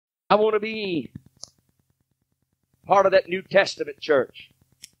I want to be part of that New Testament church.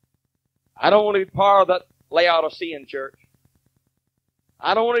 I don't want to be part of that Laodicean church.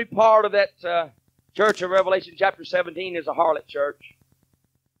 I don't want to be part of that church of Revelation chapter 17 is a harlot church.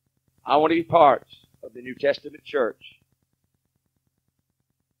 I want to be part of the New Testament church.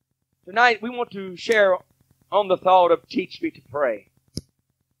 Tonight we want to share on the thought of teach me to pray.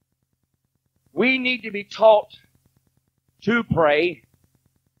 We need to be taught to pray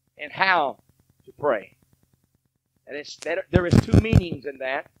and how to pray. And there is two meanings in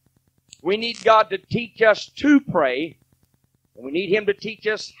that. We need God to teach us to pray, and we need Him to teach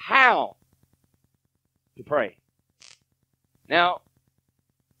us how to pray. Now,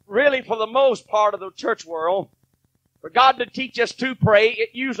 really for the most part of the church world, for God to teach us to pray, it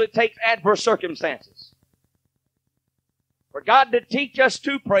usually takes adverse circumstances. For God to teach us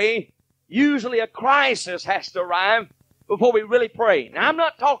to pray, usually a crisis has to arrive before we really pray. Now, I'm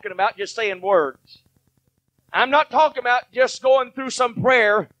not talking about just saying words. I'm not talking about just going through some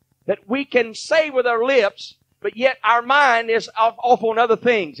prayer that we can say with our lips, but yet our mind is off on other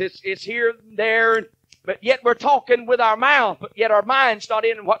things. It's here and there, but yet we're talking with our mouth, but yet our mind's not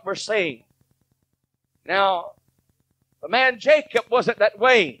in what we're saying. Now, the man Jacob wasn't that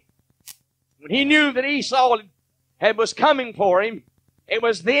way. When he knew that Esau was coming for him, it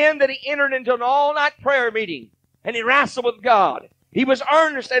was then that he entered into an all-night prayer meeting, and he wrestled with God. He was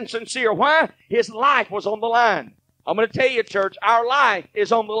earnest and sincere. Why? His life was on the line. I'm going to tell you, church, our life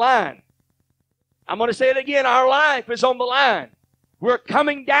is on the line. I'm going to say it again. Our life is on the line. We're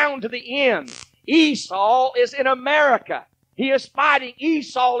coming down to the end. Esau is in America. He is fighting.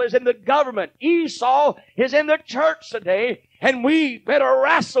 Esau is in the government. Esau is in the church today. And we better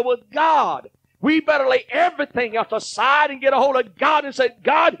wrestle with God. We better lay everything else aside and get a hold of God and say,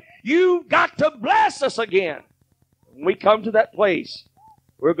 God, you've got to bless us again. When we come to that place,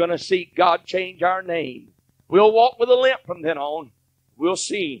 we're going to see God change our name. We'll walk with a limp from then on. We'll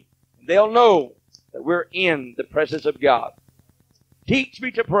see. They'll know that we're in the presence of God. Teach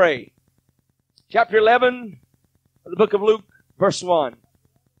me to pray. Chapter 11 of the book of Luke, verse 1.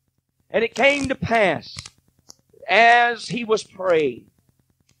 And it came to pass, as he was praying,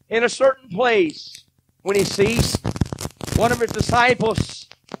 in a certain place, when he ceased, one of his disciples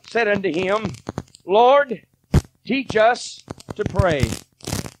said unto him, Lord, teach us to pray,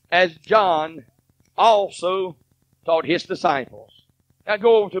 as John also taught his disciples. Now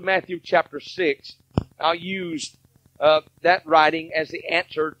go over to Matthew chapter 6. I'll use that writing as the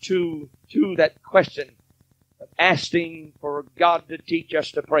answer to that question of asking for God to teach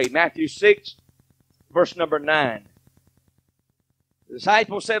us to pray. Matthew 6, verse number 9. The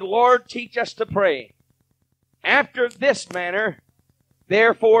disciples said, Lord, teach us to pray. After this manner,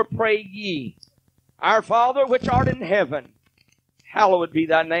 therefore pray ye, Our Father which art in heaven, hallowed be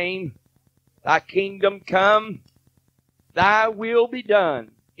thy name. Thy kingdom come, thy will be done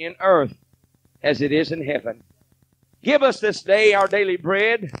in earth as it is in heaven. Give us this day our daily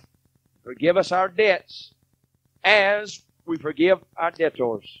bread. Forgive us our debts as we forgive our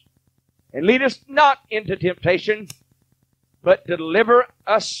debtors. And lead us not into temptation, but deliver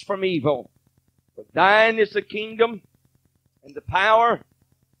us from evil. For thine is the kingdom and the power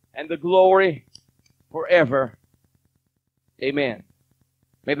and the glory forever. Amen.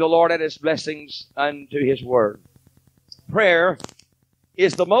 May the Lord add His blessings unto His word. Prayer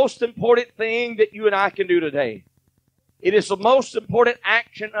is the most important thing that you and I can do today. It is the most important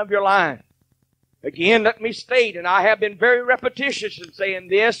action of your life. Again, let me state, and I have been very repetitious in saying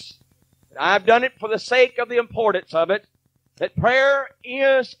this, and I've done it for the sake of the importance of it, that prayer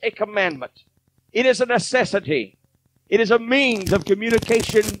is a commandment. It is a necessity. It is a means of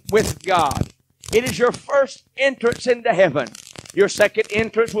communication with God. It is your first entrance into heaven. Your second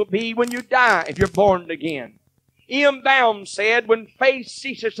entrance will be when you die, if you're born again. E.M. Baum said, when faith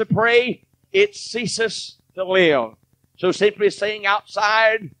ceases to pray, it ceases to live. So simply saying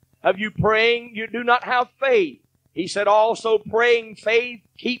outside of you praying, you do not have faith. He said also praying faith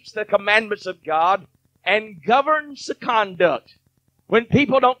keeps the commandments of God and governs the conduct. When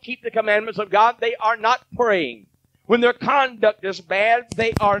people don't keep the commandments of God, they are not praying. When their conduct is bad,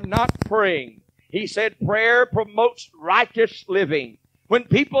 they are not praying. He said prayer promotes righteous living. When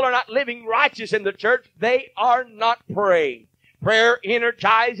people are not living righteous in the church, they are not praying. Prayer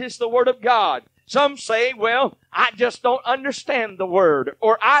energizes the Word of God. Some say, well, I just don't understand the Word,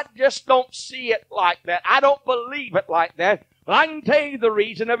 or I just don't see it like that. I don't believe it like that. Well, I can tell you the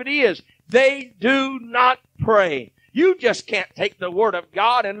reason of it is they do not pray. You just can't take the Word of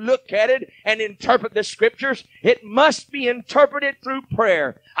God and look at it and interpret the Scriptures. It must be interpreted through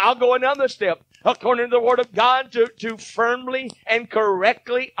prayer. I'll go another step. according to the Word of God, to firmly and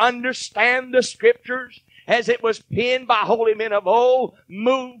correctly understand the Scriptures as it was penned by holy men of old,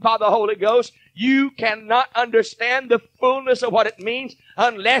 moved by the Holy Ghost. You cannot understand the fullness of what it means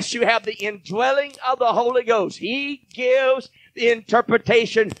unless you have the indwelling of the Holy Ghost. He gives the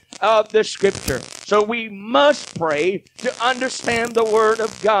interpretation of the Scripture. So we must pray to understand the Word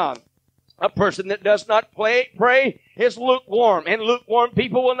of God. A person that does not pray is lukewarm, and lukewarm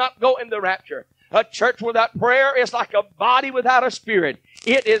people will not go in the rapture. A church without prayer is like a body without a spirit.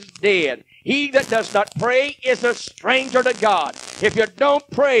 It is dead. He that does not pray is a stranger to God. If you don't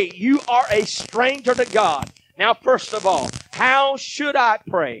pray, you are a stranger to God. Now, first of all, how should I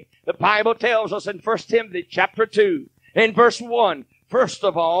pray? The Bible tells us in 1 Timothy chapter 2, in verse 1, first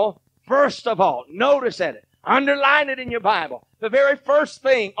of all, notice that. Underline it in your Bible. The very first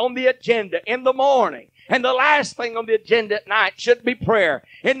thing on the agenda in the morning and the last thing on the agenda at night should be prayer.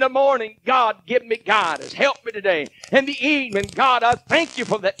 In the morning, God, give me guidance. Help me today. In the evening, God, I thank you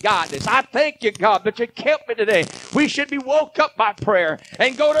for that guidance. I thank you, God, that you kept me today. We should be woke up by prayer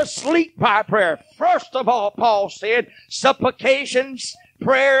and go to sleep by prayer. First of all, Paul said, supplications,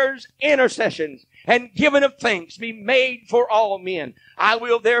 prayers, intercessions, and giving of thanks be made for all men. I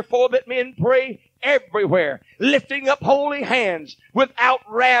will therefore that men pray everywhere, lifting up holy hands without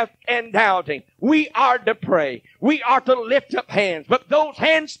wrath and doubting. We are to pray. We are to lift up hands, but those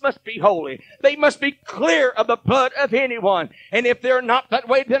hands must be holy. They must be clear of the blood of anyone. And if they're not that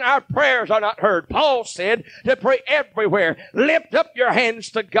way, then our prayers are not heard. Paul said to pray everywhere. Lift up your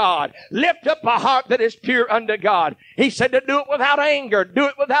hands to God. Lift up a heart that is pure unto God. He said to do it without anger. Do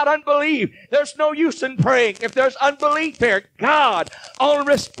it without unbelief. There's no use in praying if there's unbelief there. God only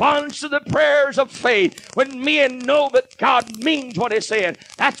responds to the prayers of faith when men know that God means what He said.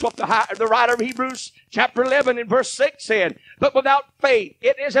 That's what the writer of Hebrews chapter 11 and verse 6 said. But without faith,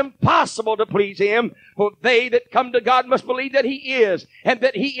 it is impossible to please Him. For they that come to God must believe that He is, and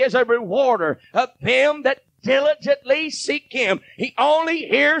that He is a rewarder of them that diligently seek Him. He only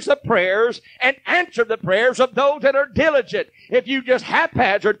hears the prayers and answers the prayers of those that are diligent. If you just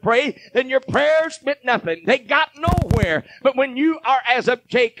haphazard pray, then your prayers meant nothing. They got nowhere. But when you are as of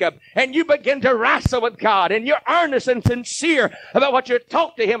Jacob and you begin to wrestle with God and you're earnest and sincere about what you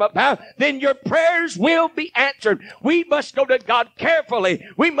talk to Him about, then your prayers will be answered. We must go to God carefully.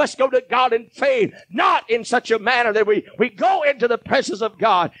 We must go to God in faith, not in such a manner that we go into the presence of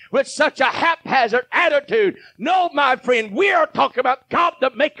God with such a haphazard attitude. No, my friend, we are talking about God, the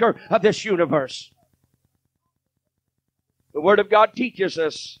maker of this universe. The Word of God teaches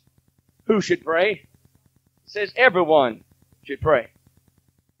us who should pray. It says everyone should pray.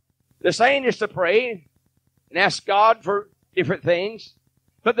 The saint is to pray and ask God for different things,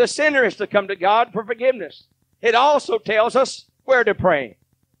 but the sinner is to come to God for forgiveness. It also tells us where to pray.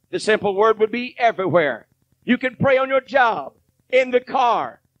 The simple word would be everywhere. You can pray on your job, in the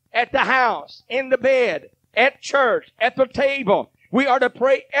car, at the house, in the bed, at church, at the table. We are to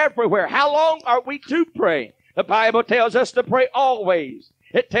pray everywhere. How long are we to pray? The Bible tells us to pray always.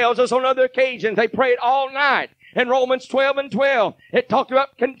 It tells us on other occasions they prayed all night. In Romans 12 and 12, it talked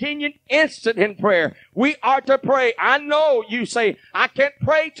about continued instant in prayer. We are to pray. I know you say, I can't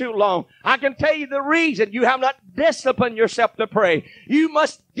pray too long. I can tell you the reason. You have not disciplined yourself to pray. You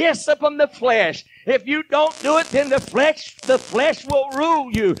must discipline the flesh. If you don't do it, then the flesh will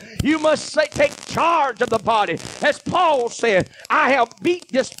rule you. You must take charge of the body. As Paul said, I have beat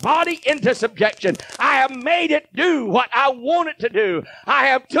this body into subjection. I have made it do what I want it to do. I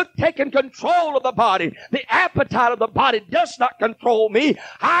have taken control of the body. The appetite of the body does not control me.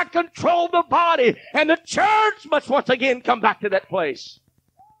 I control the body. And the church must once again come back to that place.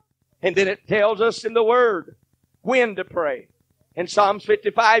 And then it tells us in the Word when to pray. In Psalms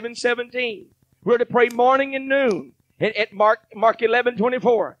 55 and 17, we're to pray morning and noon. At Mark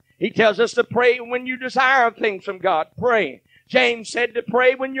 11:24, he tells us to pray when you desire things from God. Pray. James said to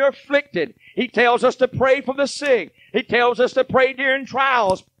pray when you're afflicted. He tells us to pray for the sick. He tells us to pray during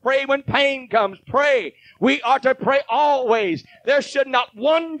trials. Pray when pain comes. Pray. We are to pray always. There should not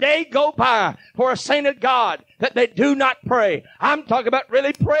one day go by for a saint of God that they do not pray. I'm talking about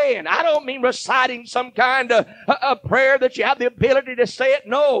really praying. I don't mean reciting some kind of prayer that you have the ability to say it.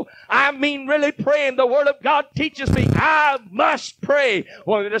 No, I mean really praying. The Word of God teaches me I must pray.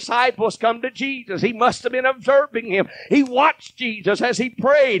 When the disciples come to Jesus, He must have been observing Him. He watched Jesus as He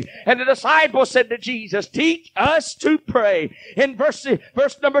prayed. And the disciples said to Jesus, teach us to pray. In verse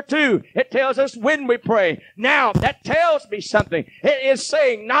number 2, it tells us when we pray. Now, that tells me something. It is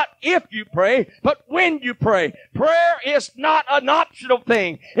saying not if you pray, but when you pray. Prayer is not an optional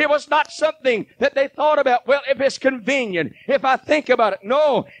thing. It was not something that they thought about, well, if it's convenient, if I think about it.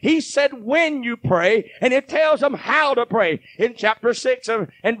 No, he said when you pray, and it tells them how to pray. In chapter 6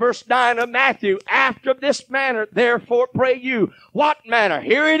 and verse 9 of Matthew, after this manner, therefore pray you. What manner?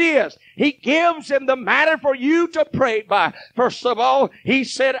 Here it is. He gives them the manner for you to pray by. First of all, he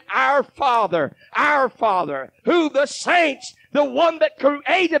said, our Father, who the saints, the one that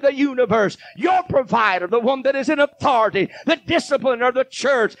created the universe, your provider, the one that is in authority, the discipliner of the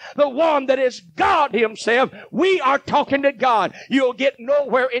church, the one that is God himself. We are talking to God. You'll get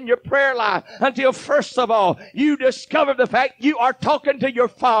nowhere in your prayer life until, first of all, you discover the fact you are talking to your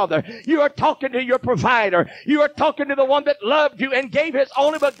Father. You are talking to your provider. You are talking to the one that loved you and gave his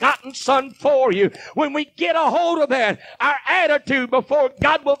only begotten Son for you. When we get a hold of that, our attitude before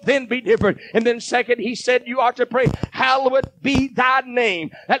God will then be different. And then second, he said you are to pray, hallowed be thy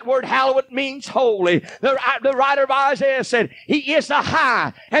name. That word hallowed means holy. The writer of Isaiah said, he is the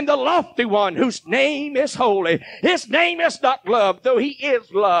high and the lofty one whose name is holy. His name is not love, though he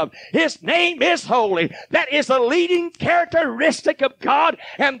is love. His name is holy. That is the leading characteristic of God,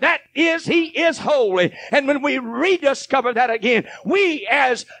 and that is he is holy. And when we rediscover that again, we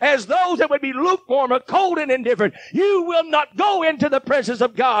as those that would be lukewarm or cold and indifferent, you will not go into the presence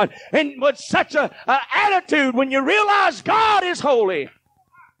of God and with such a attitude when you realize God is holy.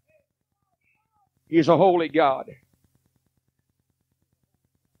 He is a holy God.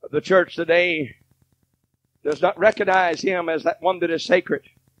 But the church today does not recognize him as that one that is sacred.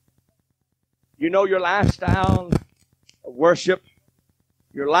 You know, your lifestyle of worship,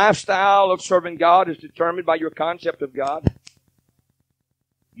 your lifestyle of serving God is determined by your concept of God.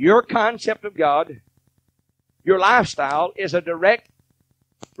 Your concept of God, your lifestyle is a direct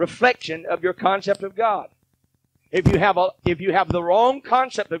reflection of your concept of God. If you have the wrong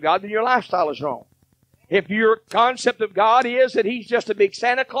concept of God, then your lifestyle is wrong. If your concept of God is that he's just a big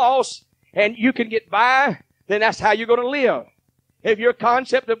Santa Claus and you can get by, then that's how you're going to live. If your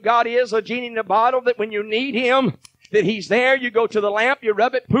concept of God is a genie in a bottle, that when you need him, that he's there, you go to the lamp, you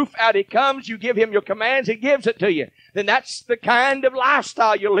rub it, poof, out he comes, you give him your commands, he gives it to you. Then that's the kind of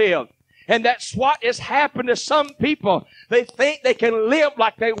lifestyle you live. And that's what has happened to some people. They think they can live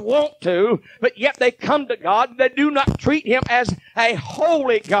like they want to, but yet they come to God. They do not treat him as a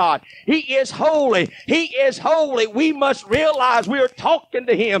holy God. He is holy. He is holy. We must realize we are talking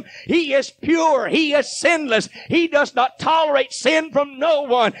to him. He is pure. He is sinless. He does not tolerate sin from no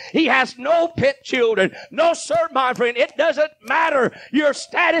one. He has no pet children. No, sir, my friend. It doesn't matter your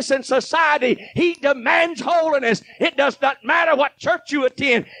status in society. He demands holiness. It does not matter what church you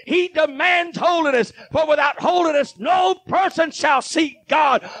attend. He demands holiness. For without holiness, no person shall see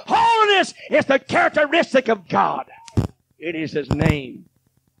God. Holiness is the characteristic of God. It is his name.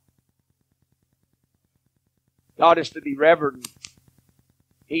 God is to be revered.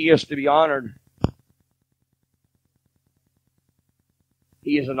 He is to be honored.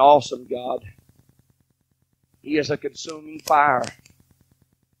 He is an awesome God. He is a consuming fire.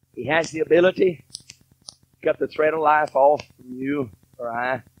 He has the ability to cut the thread of life off from you or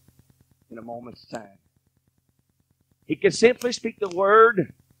I in a moment's time. He could simply speak the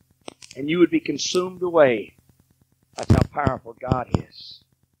word and you would be consumed away. That's how powerful God is.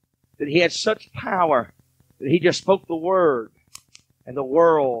 That he had such power that he just spoke the word and the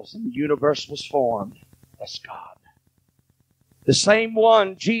worlds and the universe was formed. That's God. The same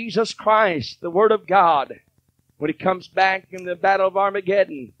one, Jesus Christ, the Word of God, when he comes back in the Battle of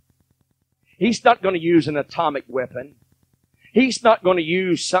Armageddon, he's not going to use an atomic weapon. He's not going to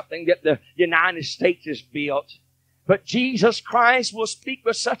use something that the United States has built. But Jesus Christ will speak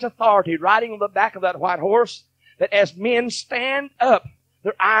with such authority, riding on the back of that white horse, that as men stand up,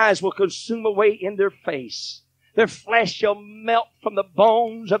 their eyes will consume away in their face. Their flesh shall melt from the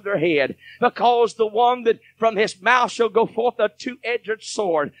bones of their head, because the one that from his mouth shall go forth a two-edged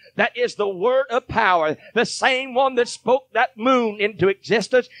sword. That is the word of power. The same one that spoke that moon into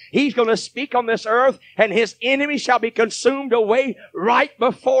existence. He's going to speak on this earth, and his enemy shall be consumed away right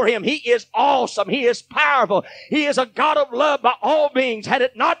before him. He is awesome. He is powerful. He is a God of love by all beings. Had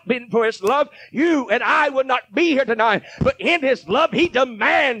it not been for his love, you and I would not be here tonight. But in his love, he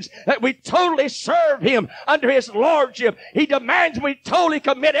demands that we totally serve him under his lordship. He demands we totally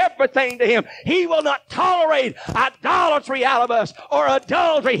commit everything to him. He will not tolerate idolatry out of us or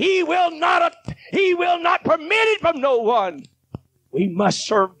adultery. He will not permit it from no one. We must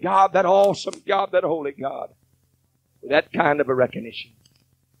serve God, that awesome God, that holy God, with that kind of a recognition.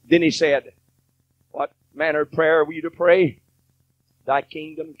 Then he said, what? manner of prayer were you to pray? Thy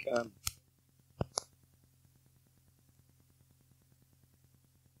kingdom come.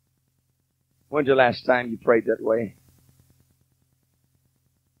 When's the last time you prayed that way?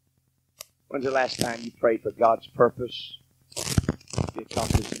 When's the last time you prayed for God's purpose to be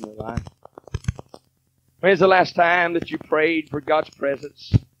accomplished in your life? When's the last time that you prayed for God's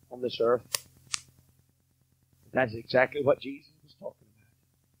presence on this earth? That's exactly what Jesus was talking about.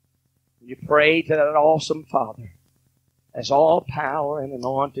 When you pray to that awesome Father, that's all power and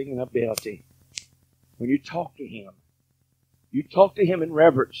anointing and ability. When you talk to Him in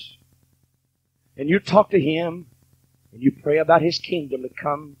reverence. And you talk to Him and you pray about His kingdom to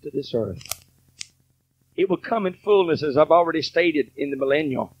come to this earth. It will come in fullness, as I've already stated, in the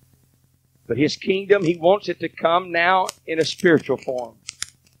millennial. But His kingdom, He wants it to come now in a spiritual form.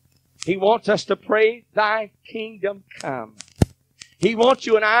 He wants us to pray, Thy kingdom come. He wants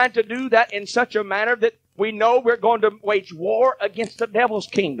you and I to do that in such a manner that we know we're going to wage war against the devil's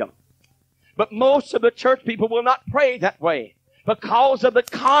kingdom. But most of the church people will not pray that way because of the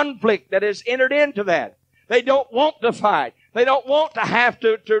conflict that has entered into that. They don't want to fight. They don't want to have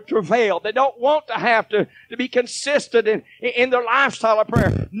to travail. They don't want to have to be consistent in their lifestyle of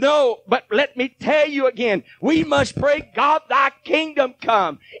prayer. No, but let me tell you again, we must pray, God, Thy kingdom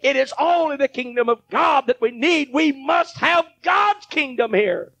come. It is only the kingdom of God that we need. We must have God's kingdom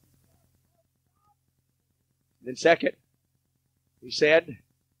here. Then second, He said,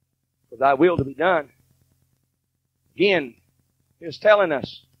 for Thy will to be done. Again, He was telling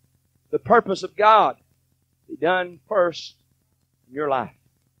us the purpose of God be done first in your life.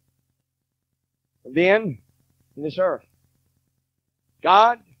 And then in this earth.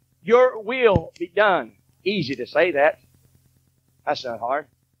 God, your will be done. Easy to say that. That's not hard.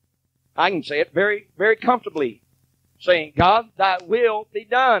 I can say it very, very comfortably. Saying, God, Thy will be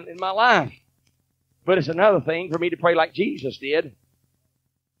done in my life. But it's another thing for me to pray like Jesus did.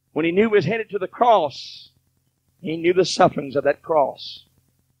 When He knew He was headed to the cross, He knew the sufferings of that cross.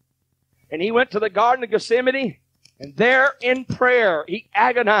 And He went to the Garden of Gethsemane, and there in prayer, He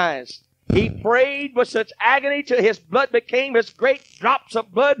agonized. He prayed with such agony till His blood became as great drops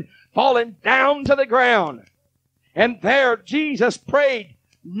of blood falling down to the ground. And there Jesus prayed,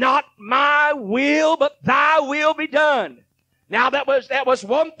 not my will, but Thy will be done. Now that was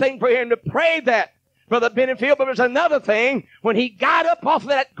one thing for Him to pray that, Brother Benefield, but there's another thing when He got up off of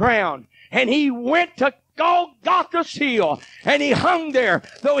that ground and He went to Golgotha's hill, and He hung there,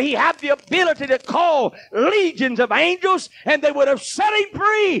 though He had the ability to call legions of angels, and they would have set Him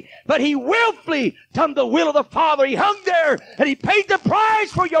free, but He willfully done the will of the Father. He hung there, and He paid the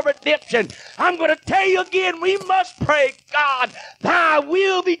price for your redemption. I'm going to tell you again, we must pray, God, Thy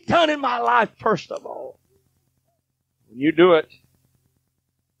will be done in my life first of all. When you do it,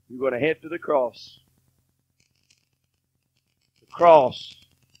 you're going to head to the cross. The cross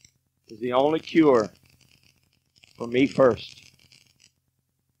is the only cure for me first.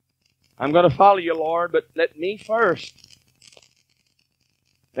 I'm going to follow You, Lord, but let me first.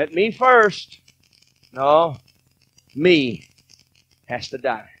 Let me first. No, me has to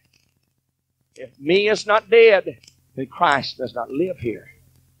die. If me is not dead, then Christ does not live here.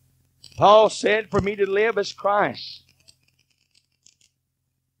 Paul said, for me to live is Christ.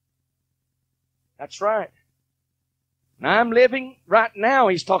 That's right. Now I'm living right now.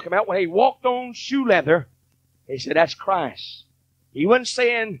 He's talking about when He walked on shoe leather. He said, that's Christ. He wasn't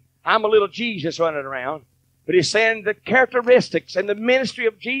saying, I'm a little Jesus running around. But He's saying the characteristics and the ministry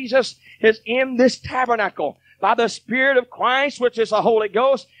of Jesus is in this tabernacle by the Spirit of Christ, which is the Holy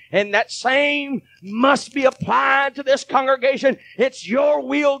Ghost. And that same must be applied to this congregation. It's Your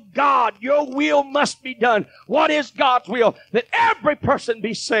will, God. Your will must be done. What is God's will? That every person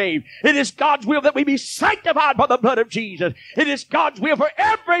be saved. It is God's will that we be sanctified by the blood of Jesus. It is God's will for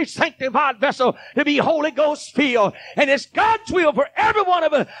every sanctified vessel to be Holy Ghost filled. And it's God's will for every one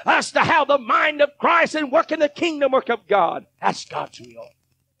of us to have the mind of Christ and work in the kingdom work of God. That's God's will.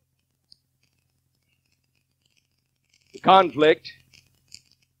 The conflict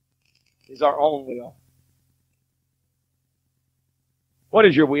is our own will. What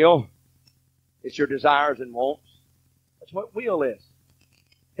is your will? It's your desires and wants. That's what will is.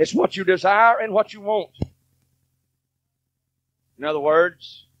 It's what you desire and what you want. In other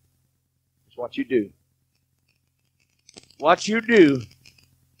words, it's what you do. What you do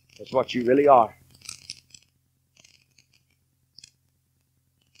is what you really are.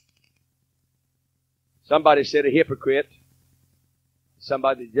 Somebody said a hypocrite,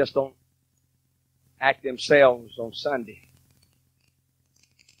 somebody that just don't act themselves on Sunday.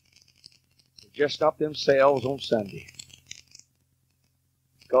 They just not themselves on Sunday.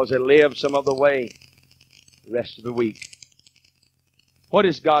 Because they live some other way. the rest of the week. What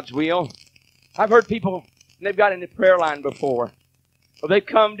is God's will? I've heard people, and they've got in the prayer line before, or they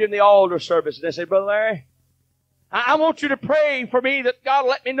come during the altar service and they say, Brother Larry, I want you to pray for me that God will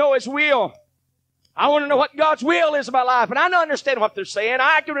let me know His will. I want to know what God's will is in my life. And I don't understand what they're saying.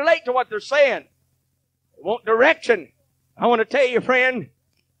 I can relate to what they're saying. They want direction. I want to tell you, friend,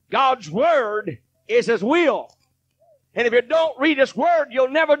 God's Word is His will. And if you don't read His Word, you'll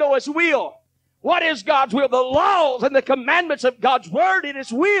never know His will. What is God's will? The laws and the commandments of God's Word in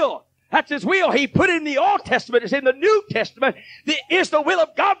His will. That's His will. He put it in the Old Testament. It's in the New Testament. It is the will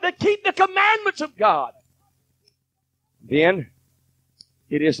of God to keep the commandments of God. Then,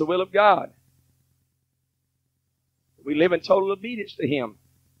 it is the will of God. We live in total obedience to Him.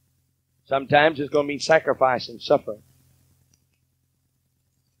 Sometimes it's going to mean sacrifice and suffering.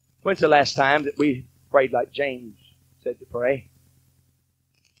 When's the last time that we prayed like James said to pray?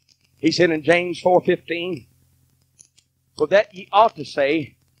 He said in James 4:15, for that ye ought to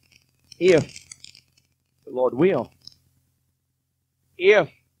say, if the Lord will. If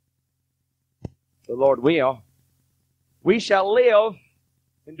the Lord will, we shall live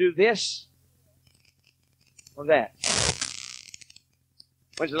and do this or that.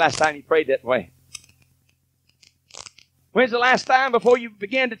 When's the last time you prayed that way? When's the last time before you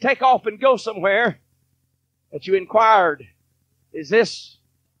began to take off and go somewhere that you inquired, is this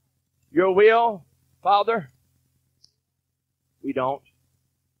your will, Father? We don't.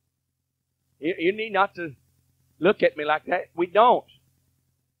 You need not to look at me like that. We don't.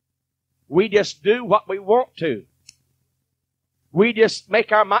 We just do what we want to. We just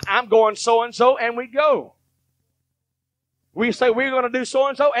make our mind, I'm going so-and-so, and we go. We say we're going to do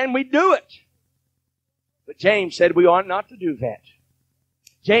so-and-so, and we do it. But James said we ought not to do that.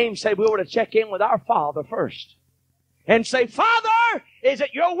 James said we ought to check in with our Father first. And say, Father, is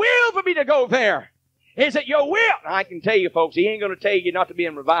it your will for me to go there? Is it your will? Now, I can tell you, folks, He ain't going to tell you not to be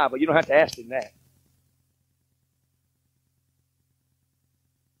in revival. You don't have to ask Him that.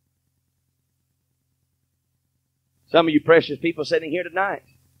 Some of you precious people sitting here tonight,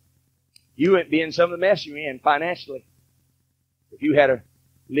 you wouldn't be in some of the mess you're in financially if you had to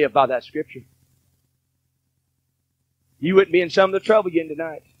live by that Scripture. You wouldn't be in some of the trouble you're in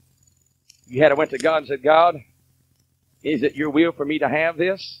tonight. You had to went to God and said, God, is it your will for me to have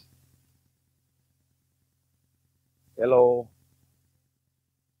this? Hello.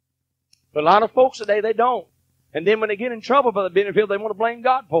 But a lot of folks today, they don't. And then when they get in trouble, Brother Benfield, they want to blame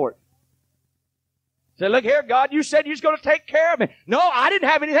God for it. Say, look here, God, you said you was going to take care of me. No, I didn't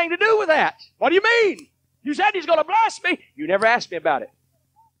have anything to do with that. What do you mean? You said He's going to bless me. You never asked me about it.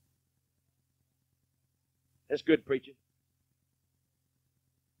 That's good preaching.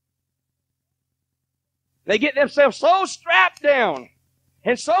 They get themselves so strapped down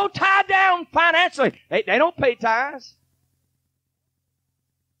and so tied down financially, they don't pay tithes.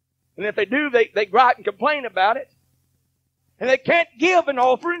 And if they do, they go out and complain about it. And they can't give in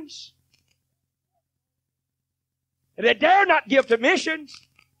offerings. And they dare not give to missions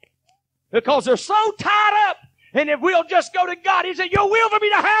because they're so tied up. And if we'll just go to God, He said, your will for me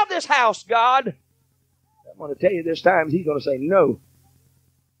to have this house, God. I'm going to tell you there's times He's going to say no.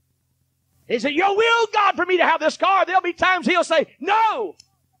 He said, your will, God, for me to have this car. There'll be times He'll say no.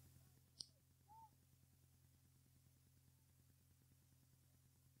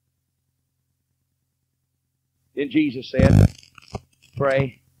 Then Jesus said,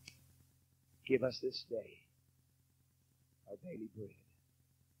 pray, give us this day our daily bread.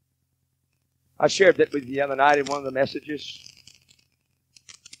 I shared that with you the other night in one of the messages.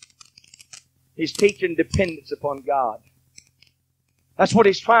 He's teaching dependence upon God. That's what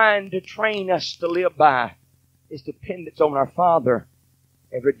He's trying to train us to live by, is dependence on our Father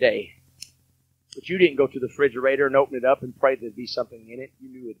every day. But you didn't go to the refrigerator and open it up and pray there'd be something in it. You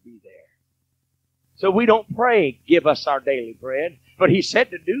knew it'd be there. So we don't pray, give us our daily bread. But He said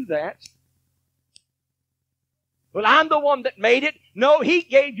to do that. Well, I'm the one that made it. No, He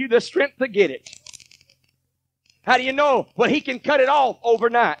gave you the strength to get it. How do you know? Well, He can cut it off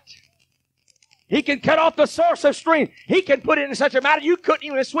overnight. He can cut off the source of strength. He can put it in such a manner you couldn't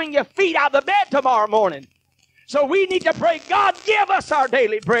even swing your feet out of the bed tomorrow morning. So we need to pray, God, give us our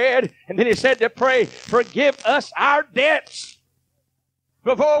daily bread. And then He said to pray, forgive us our debts.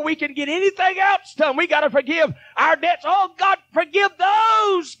 Before we can get anything else done, we got to forgive our debts. Oh, God, forgive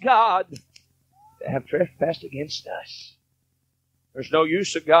those, God, that have trespassed against us. There's no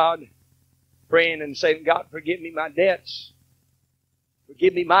use of God praying and saying, God, forgive me my debts.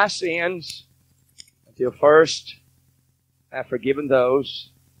 Forgive me my sins. Until first, I've forgiven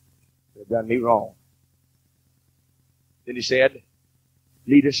those that have done me wrong. Then He said,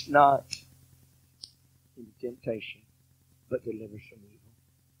 lead us not into temptation, but deliver us from evil.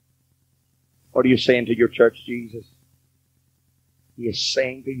 What are you saying to your church, Jesus? He is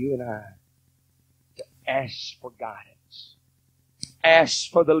saying to you and I to ask for guidance. Ask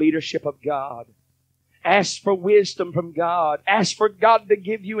for the leadership of God. Ask for wisdom from God. Ask for God to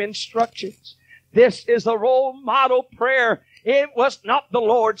give you instructions. This is the role model prayer. It was not the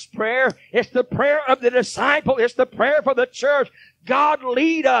Lord's Prayer. It's the prayer of the disciple. It's the prayer for the church. God,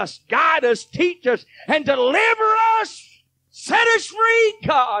 lead us, guide us, teach us, and deliver us. Set us free,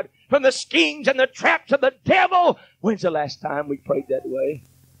 God, from the schemes and the traps of the devil. When's the last time we prayed that way?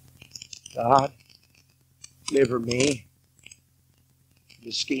 God, deliver me from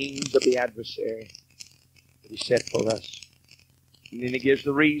the schemes of the adversary that He set for us. And then He gives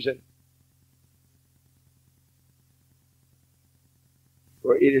the reason.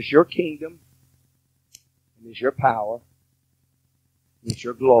 For it is your kingdom, and it is your power, and it's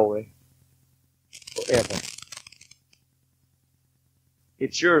your glory forever.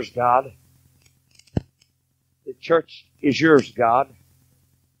 It's yours, God. The church is yours, God.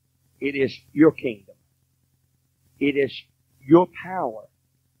 It is your kingdom. It is your power,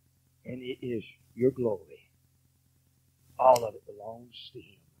 and it is your glory. All of it belongs to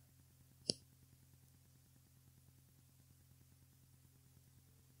Him.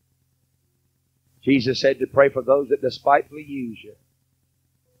 Jesus said to pray for those that despitefully use you,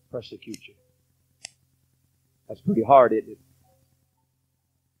 persecute you. That's pretty hard, isn't it?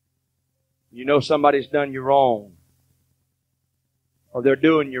 You know somebody's done you wrong, or they're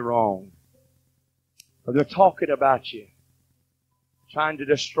doing you wrong, or they're talking about you, trying to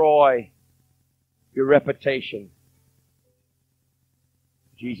destroy your reputation.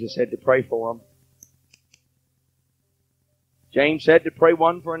 Jesus said to pray for them. James said to pray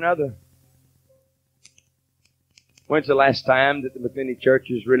one for another. When's the last time that the Macclenny Church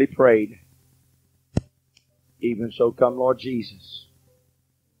has really prayed? Even so come Lord Jesus.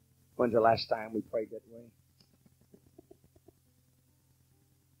 When's the last time we prayed that way?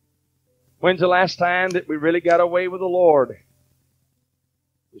 When's the last time that we really got away with the Lord?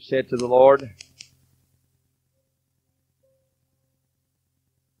 We said to the Lord,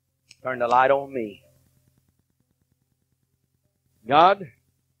 turn the light on me. God,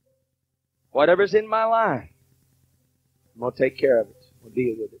 whatever's in my life, I'm going to take care of it. We'll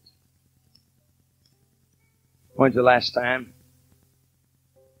deal with it. When's the last time?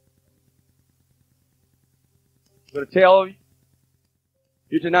 I'm going to tell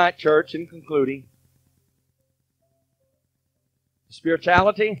you tonight, church, in concluding, the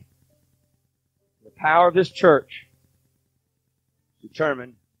spirituality, the power of this church is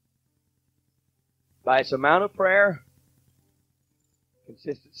determined by its amount of prayer,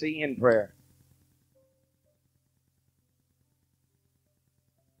 consistency in prayer.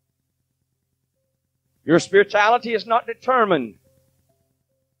 Your spirituality is not determined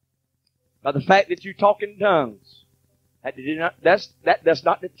by the fact that you talk in tongues. That does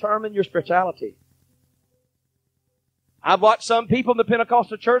not determine your spirituality. I've watched some people in the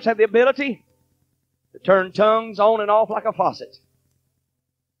Pentecostal church have the ability to turn tongues on and off like a faucet.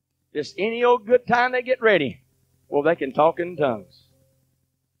 Just any old good time they get ready, well, they can talk in tongues.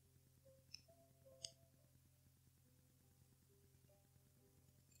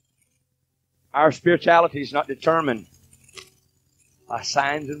 Our spirituality is not determined by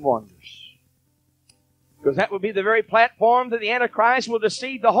signs and wonders. Because that would be the very platform that the Antichrist will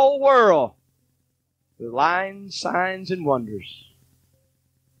deceive the whole world with lying, signs, and wonders.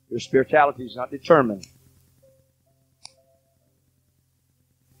 Your spirituality is not determined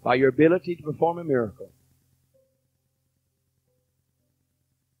by your ability to perform a miracle.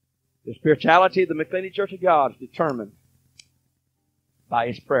 The spirituality of the Macclenny Church of God is determined by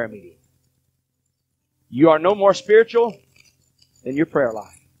its prayer meeting. You are no more spiritual than your prayer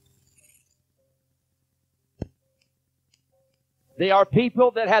life. They are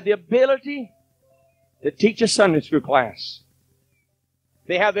people that have the ability to teach a Sunday school class.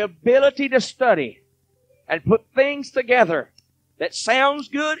 They have the ability to study and put things together that sounds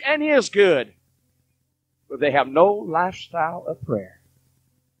good and is good. But they have no lifestyle of prayer.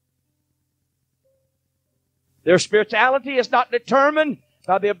 Their spirituality is not determined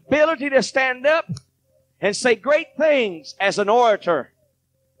by the ability to stand up and say great things as an orator.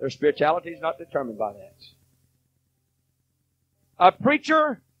 Their spirituality is not determined by that. A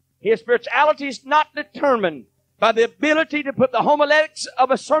preacher, his spirituality is not determined by the ability to put the homiletics of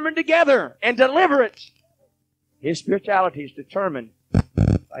a sermon together and deliver it. His spirituality is determined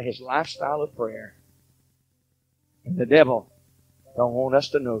by his lifestyle of prayer. And the devil don't want us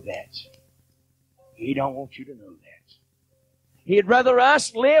to know that. He don't want you to know that. He'd rather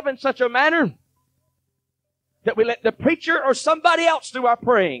us live in such a manner that we let the preacher or somebody else do our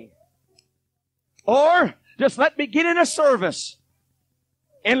praying. Or just let me get in a service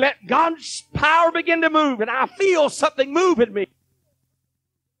and let God's power begin to move, and I feel something move in me.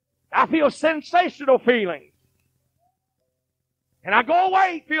 I feel sensational feelings. And I go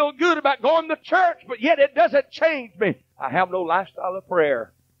away, feel good about going to church, but yet it doesn't change me. I have no lifestyle of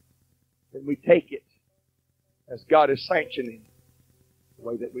prayer. Then we take it as God is sanctioning the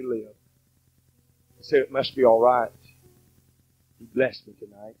way that we live. I say it must be all right. He blessed me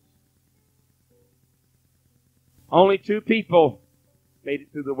tonight. Only 2 people made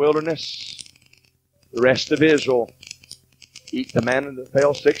it through the wilderness. The rest of Israel eat the manna that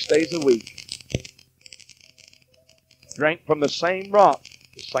fell 6 days a week. Drank from the same rock,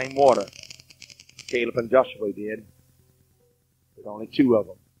 the same water. Caleb and Joshua did. But only 2 of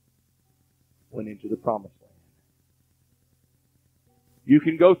them went into the promised land. You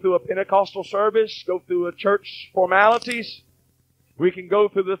can go through a Pentecostal service, go through a church formalities. We can go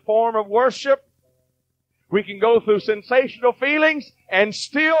through the form of worship. We can go through sensational feelings and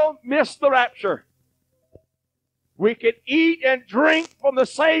still miss the rapture. We can eat and drink from the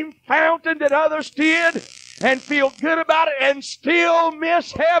same fountain that others did and feel good about it and still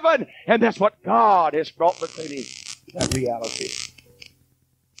miss heaven. And that's what God has brought within Him, that reality.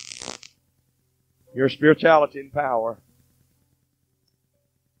 Your spirituality and power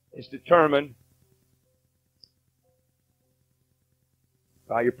is determined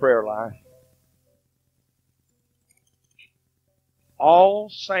by your prayer life. All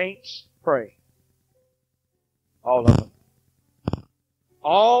saints pray. All of them.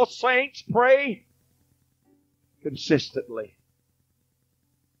 All saints pray consistently.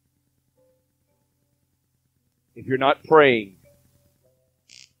 If you're not praying,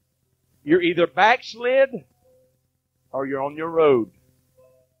 you're either backslid or you're on your road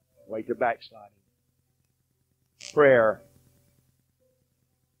way to backsliding. Prayer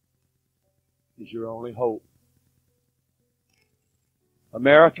is your only hope.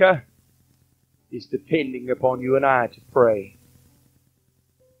 America is depending upon you and I to pray.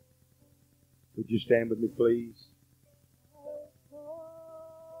 Would you stand with me, please?